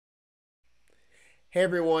Hey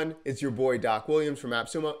everyone, it's your boy Doc Williams from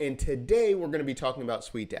AppSumo, and today we're going to be talking about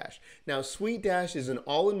SuiteDash. Now, SuiteDash is an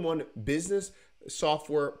all-in-one business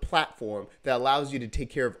software platform that allows you to take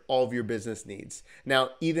care of all of your business needs.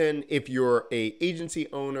 Now, even if you're an agency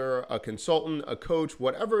owner, a consultant, a coach,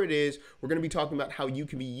 whatever it is, we're going to be talking about how you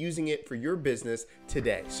can be using it for your business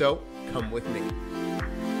today. So, come with me.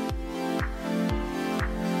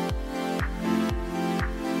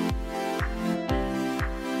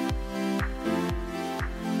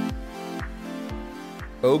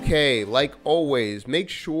 Okay, like always, make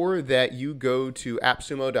sure that you go to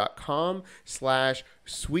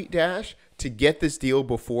appsumo.com/SuiteDash to get this deal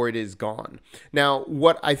before it is gone. Now,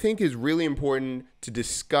 what I think is really important to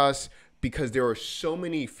discuss, because there are so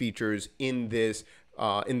many features in this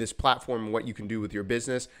platform and what you can do with your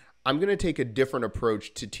business, I'm going to take a different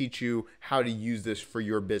approach to teach you how to use this for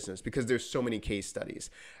your business, because there's so many case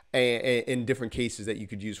studies and different cases that you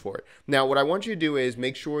could use for it. Now, what I want you to do is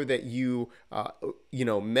make sure that you,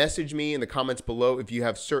 message me in the comments below if you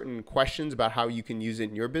have certain questions about how you can use it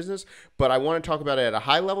in your business. But I want to talk about it at a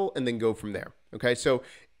high level and then go from there. Okay, so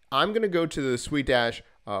I'm going to go to the SuiteDash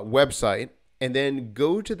website and then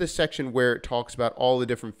go to the section where it talks about all the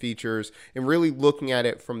different features and really looking at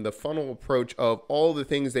it from the funnel approach of all the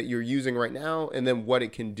things that you're using right now and then what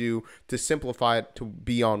it can do to simplify it to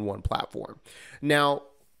be on one platform. Now,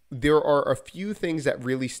 there are a few things that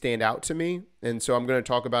really stand out to me, and so I'm going to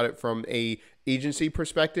talk about it from a agency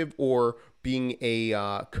perspective or being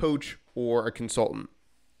a coach or a consultant.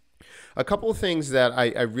 A couple of things that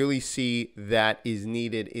I really see that is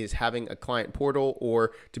needed is having a client portal,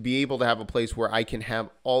 or to be able to have a place where I can have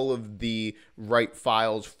all of the right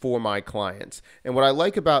files for my clients. And what I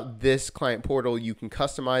like about this client portal, you can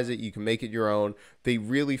customize it, you can make it your own. They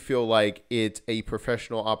really feel like it's a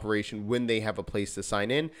professional operation when they have a place to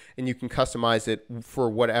sign in, and you can customize it for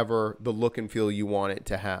whatever the look and feel you want it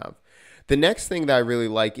to have. The next thing that I really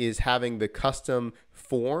like is having the custom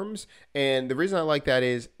forms. And the reason I like that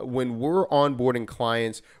is when we're onboarding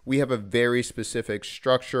clients, we have a very specific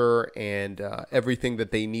structure and everything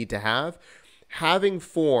that they need to have. Having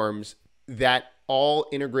forms that all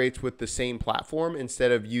integrates with the same platform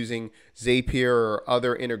instead of using Zapier or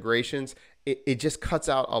other integrations, it just cuts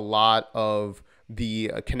out a lot of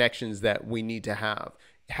the connections that we need to have.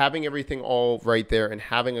 Having everything all right there and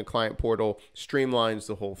having a client portal streamlines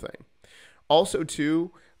the whole thing. Also,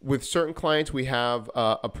 too, with certain clients, we have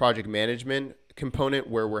a project management component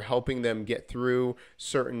where we're helping them get through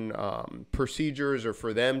certain procedures, or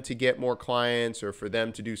for them to get more clients, or for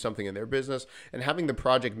them to do something in their business. And having the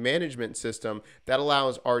project management system that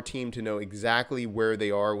allows our team to know exactly where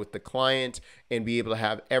they are with the client and be able to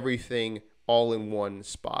have everything all in one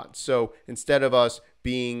spot. So instead of us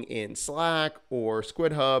being in Slack or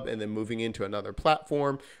SquidHub and then moving into another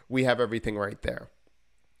platform, we have everything right there.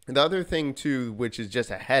 The other thing too, which is just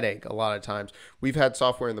a headache a lot of times, we've had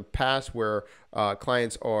software in the past where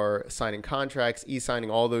clients are signing contracts, e-signing,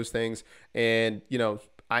 all those things. And,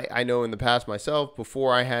 I know in the past myself,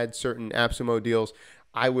 before I had certain AppSumo deals,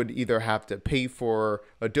 I would either have to pay for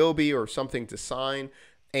Adobe or something to sign,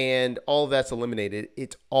 and all of that's eliminated.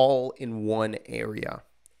 It's all in one area.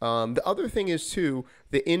 The other thing is too,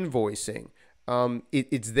 the invoicing.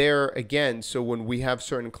 It's there again. So when we have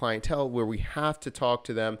certain clientele where we have to talk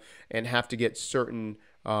to them and have to get certain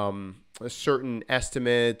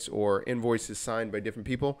estimates or invoices signed by different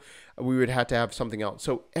people, we would have to have something else.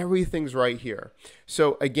 So everything's right here.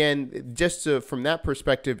 So again, just from that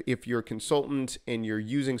perspective, if you're a consultant and you're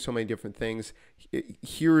using so many different things,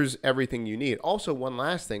 here's everything you need. Also, one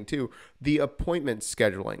last thing too, the appointment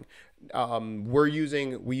scheduling.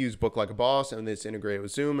 We use Book Like a Boss, and it's integrated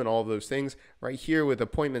with Zoom and all of those things right here with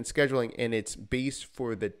appointment scheduling, and it's based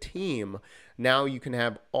for the team. Now you can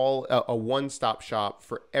have a one-stop shop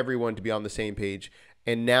for everyone to be on the same page,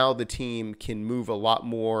 and now the team can move a lot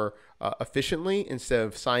more efficiently instead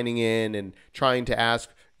of signing in and trying to ask,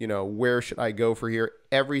 where should I go for here?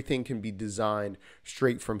 Everything can be designed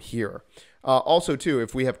straight from here. Also, too,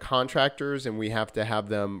 if we have contractors and we have to have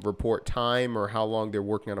them report time or how long they're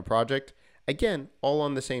working on a project, again, all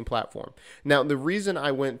on the same platform. Now, the reason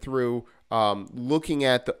I went through looking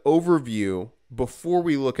at the overview before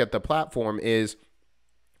we look at the platform is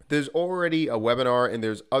there's already a webinar and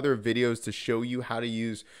there's other videos to show you how to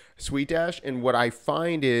use SuiteDash. And what I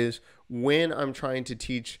find is when I'm trying to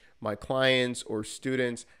teach my clients or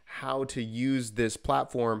students how to use this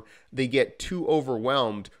platform, they get too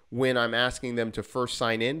overwhelmed when I'm asking them to first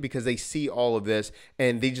sign in, because they see all of this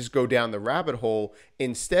and they just go down the rabbit hole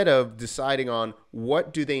instead of deciding on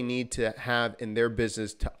what do they need to have in their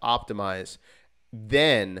business to optimize,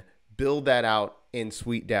 then build that out in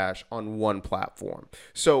SuiteDash on one platform.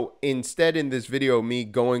 So instead, in this video, me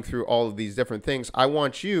going through all of these different things, I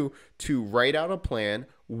want you to write out a plan.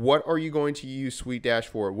 What are you going to use SuiteDash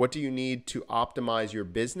for? What do you need to optimize your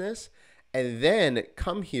business? And then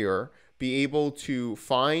come here, be able to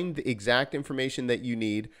find the exact information that you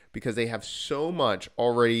need, because they have so much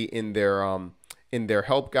already in their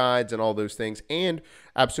help guides and all those things. And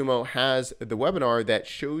AppSumo has the webinar that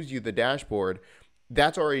shows you the dashboard.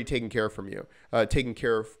 That's already taken care of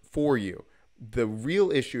for you. The real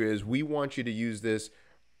issue is we want you to use this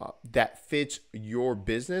that fits your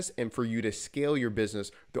business, and for you to scale your business.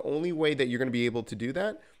 The only way that you're going to be able to do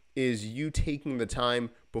that is you taking the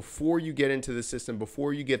time before you get into the system,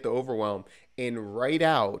 before you get the overwhelm, and write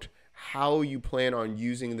out how you plan on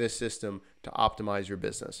using this system to optimize your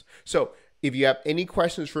business. So if you have any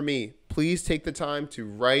questions for me, please take the time to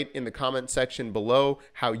write in the comment section below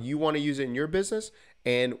how you want to use it in your business,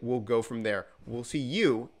 and we'll go from there. We'll see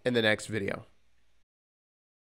you in the next video.